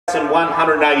and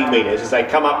 180 metres as they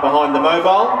come up behind the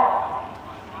mobile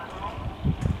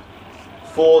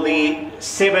for the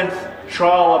 7th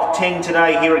trial of 10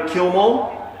 today here at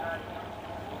Kilmore.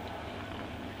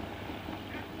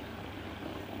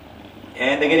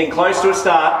 And they're getting close to a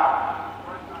start.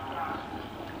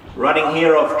 Running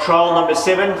here of trial number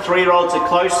 7, 3-year-olds are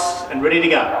close and ready to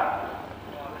go.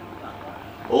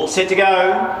 All set to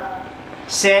go,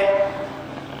 set,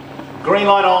 green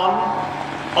light on,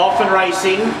 off and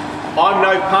racing. I'm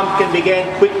No Pumpkin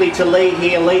began quickly to lead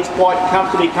here, leads quite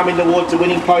comfortably coming towards the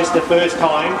winning post the first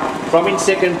time. From in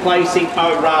second placing,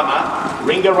 O'Rama.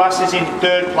 Ringa Russ is in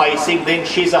third placing, then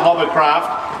She's a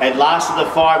Hovercraft, and last of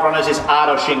the 5 runners is Art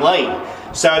of Xing Li.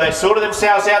 So they sorted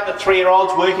themselves out, the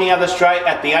 3-year-olds working out the straight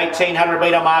at the 1800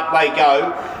 metre mark they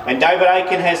go. And David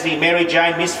Aiken has the Mary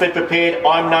Jane Misfit prepared,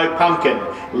 I'm No Pumpkin.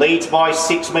 Leads by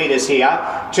 6 metres here.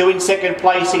 2 in second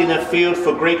placing in the field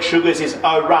for Greek Sugars is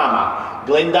O'Rama.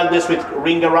 Glenn Douglas with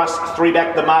Ringa Russ, 3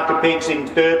 back the market pegs in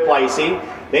third placing.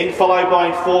 Then followed by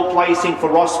in 4th placing for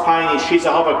Ross Payne is She's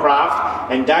a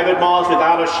Hovercraft. And David Miles with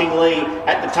Art of Xing Li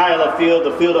at the tail of field.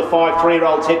 The field of 5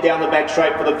 3-year-olds head down the back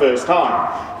straight for the first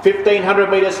time.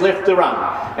 1500 metres left to run.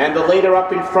 And the leader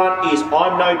up in front is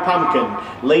I'm No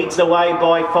Pumpkin. Leads the way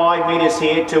by 5 metres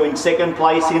here. 2 in second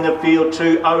placing in the field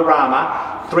to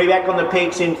O'Rama. 3 back on the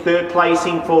pegs in third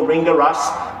placing for Ringa Russ.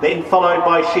 Then followed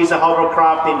by She's a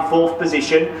Hovercraft in 4th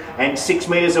position. And 6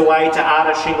 metres away to Art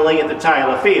of Xing Li at the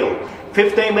tail of field.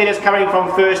 15 metres coming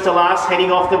from first to last,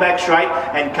 heading off the back straight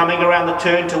and coming around the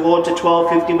turn towards the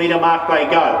 1250 metre mark they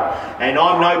go. And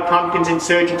I'm No Pumpkin's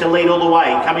insurgent to lead all the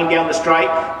way. Coming down the straight,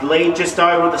 lead just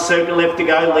over the circle left to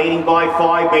go, leading by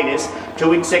 5 metres.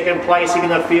 2 in second placing in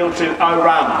the field to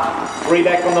O'Rama. 3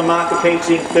 back on the marker pegs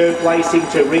in third placing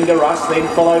to Ringa Russ, then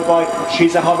followed by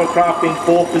She's a Hovercraft in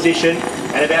 4th position.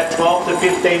 And about 12 to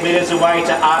 15 metres away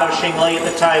to Art of Xing Li at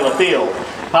the tail of field.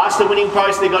 Past the winning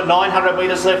post, they've got 900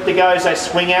 metres left to go as they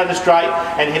swing out the straight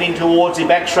and heading towards the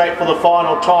back straight for the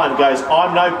final time goes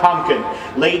I'm No Pumpkin,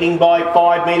 leading by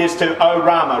 5 metres to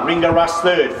O'Rama. Ringa Russ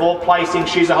third, 4th placing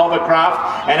She's a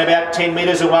Hovercraft, and about 10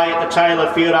 metres away at the tail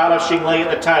of field, Art of Xing Li at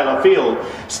the tail of field.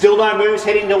 Still no moves,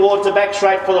 heading towards the back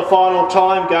straight for the final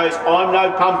time goes I'm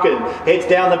No Pumpkin. Heads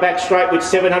down the back straight with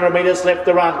 700 metres left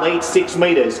to run, leads 6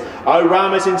 metres.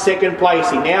 O'Rama's in second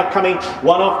placing, now coming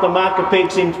one off the marker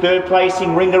pegs in third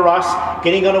placing, Ringa Russ,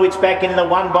 getting onto its back in the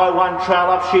 1-by-1 trail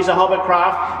up, She's a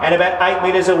Hovercraft, and about 8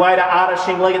 metres away to Art of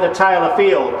Xing Li at the tail of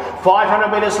field.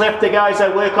 500 metres left to go as they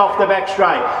work off the back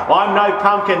straight. I'm No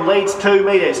Pumpkin leads 2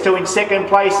 metres. 2 in second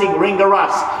placing, Ringa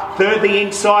Russ. Third the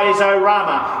inside is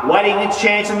O'Rama, waiting its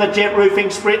chance in the jet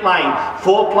roofing sprint lane.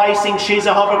 4th placing, She's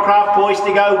a Hovercraft, poised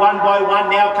to go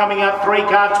 1-by-1, now coming up 3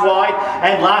 carts wide.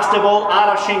 And last of all,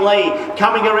 Art of Xing Li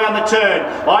coming around the turn.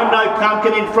 I'm No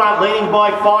Pumpkin in front, leading by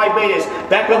 5 metres.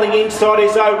 Back on the inside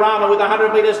is O'Rama with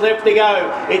 100 metres left to go.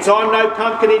 It's I'm No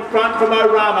Pumpkin in front from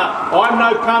O'Rama. I'm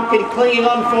No Pumpkin clinging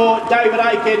on for David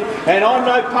Aiken, and I'm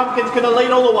No Pumpkin's going to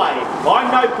lead all the way. I'm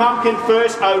No Pumpkin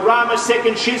first, O'Rama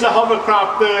second, She's a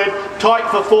Hovercraft third, tight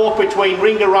for 4th between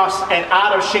Ringa Russ and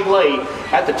Art of Xing Li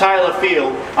at the tail of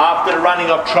field after the running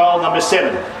of trial number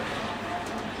 7.